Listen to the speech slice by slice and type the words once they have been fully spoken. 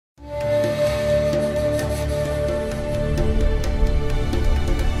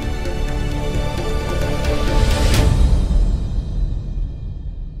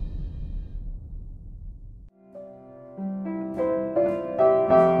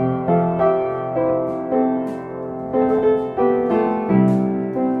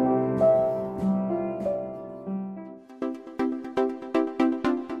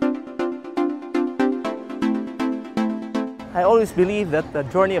Filipinos believe that the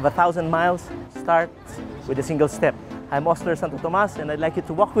journey of 1,000 miles starts with a single step. I'm Osler Tomas, and I'd like you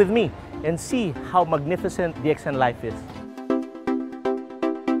to walk with me and see how magnificent DXN life is.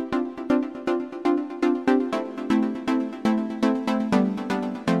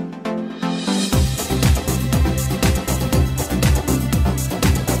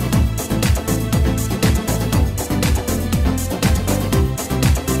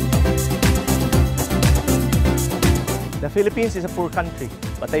 The Philippines is a poor country,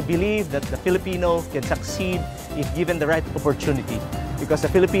 but I believe that the Filipino can succeed if given the right opportunity, because the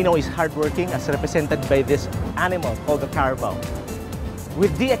Filipino is hardworking, as represented by this animal called the carabao.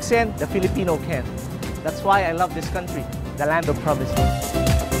 With DXN, the Filipino can. That's why I love this country, the land of promises.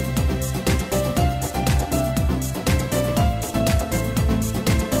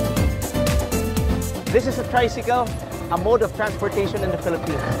 This is a tricycle, a mode of transportation in the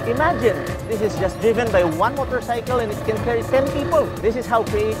Philippines. Imagine, this is just driven by one motorcycle and it can carry 10 people. This is how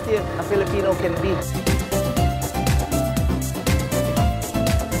creative a Filipino can be.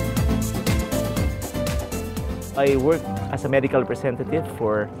 I worked as a medical representative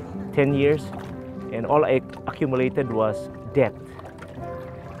for 10 years, and all I accumulated was debt.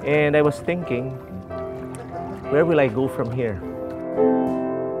 And I was thinking, where will I go from here?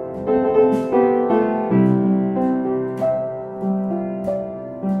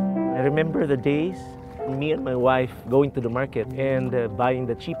 I remember the days, me and my wife going to the market and buying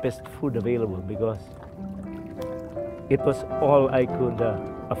the cheapest food available, because it was all I could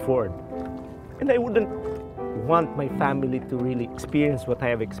afford. And I wouldn't want my family to really experience what I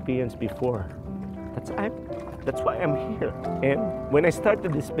have experienced before. That's why I'm here. And when I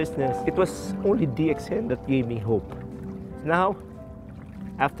started this business, it was only DXN that gave me hope. Now,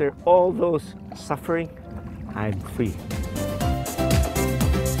 after all those suffering, I'm free.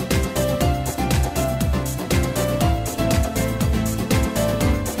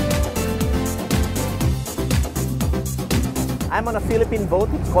 I'm on a Philippine boat.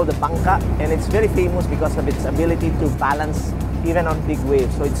 It's called the Bangka, and it's very famous because of its ability to balance even on big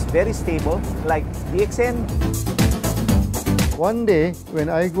waves. So it's very stable, like DXN. One day, when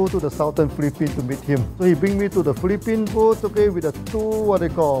I go to the southern Philippines to meet him, so he bring me to the Philippine boat, okay, with a two, what they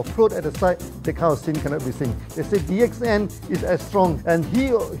call, float at the side. That kind of scene cannot be seen. They say DXN is as strong, and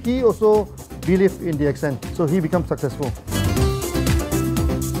he also believed in DXN, so he becomes successful.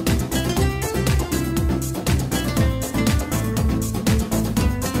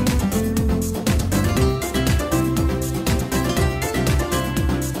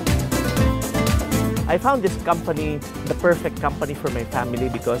 I found this company the perfect company for my family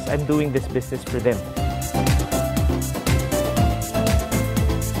because I'm doing this business for them.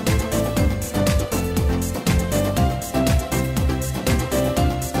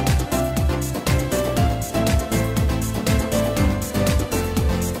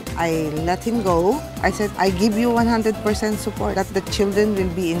 I let him go. I said, I give you 100% support that the children will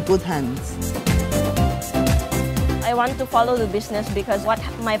be in good hands. I want to follow the business because what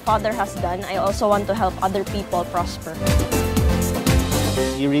my father has done, I also want to help other people prosper.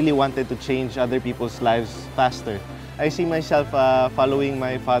 He really wanted to change other people's lives faster. I see myself following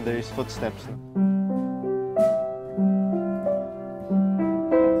my father's footsteps.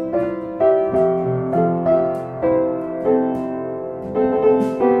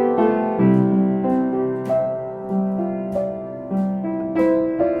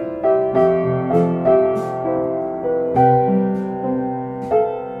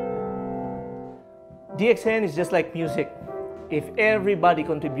 DXN is just like music. If everybody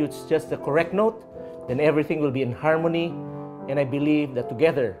contributes just the correct note, then everything will be in harmony, and I believe that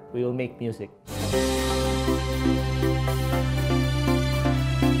together we will make music.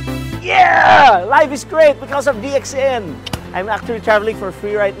 Yeah! Life is great because of DXN! I'm actually traveling for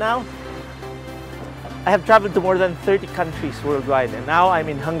free right now. I have traveled to more than 30 countries worldwide, and now I'm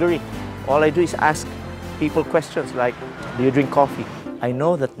in Hungary. All I do is ask people questions like, do you drink coffee? I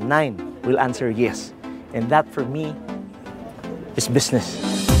know that 9 will answer yes. And that, for me, is business.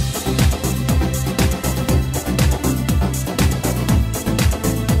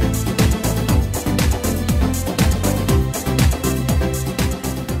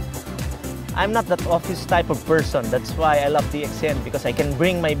 I'm not that office type of person. That's why I love DXN, because I can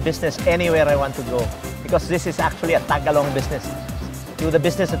bring my business anywhere I want to go. Because this is actually a tag-along business. Do the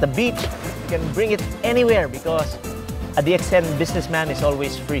business at the beach, you can bring it anywhere because a DXN businessman is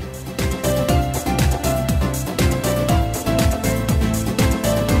always free.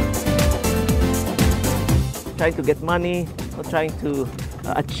 Trying to get money, or trying to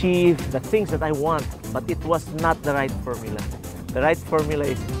achieve the things that I want, but it was not the right formula. The right formula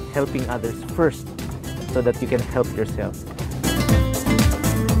is helping others first so that you can help yourself.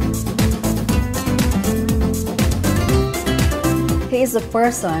 He is a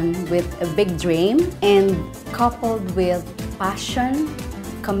person with a big dream and coupled with passion,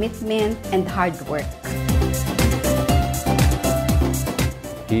 commitment, and hard work.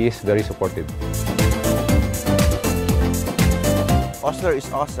 He is very supportive. Osler is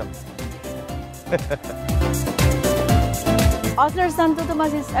awesome. Osler's son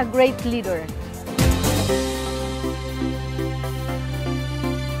Tomas is a great leader.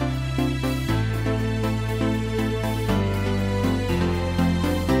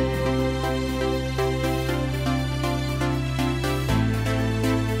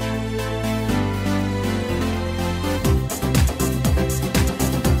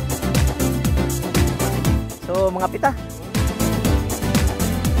 So, mga pita.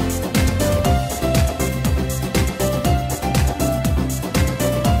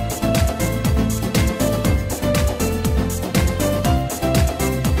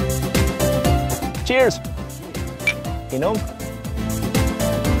 Cheers! Inom.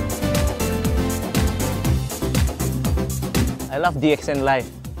 I love DXN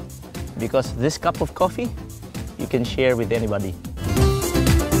Life because this cup of coffee you can share with anybody.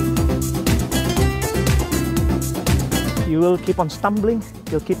 You will keep on stumbling,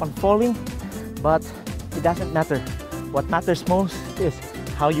 you'll keep on falling, but it doesn't matter. What matters most is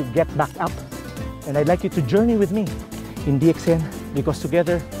how you get back up. And I'd like you to journey with me in DXN because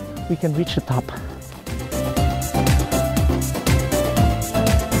together we can reach the top.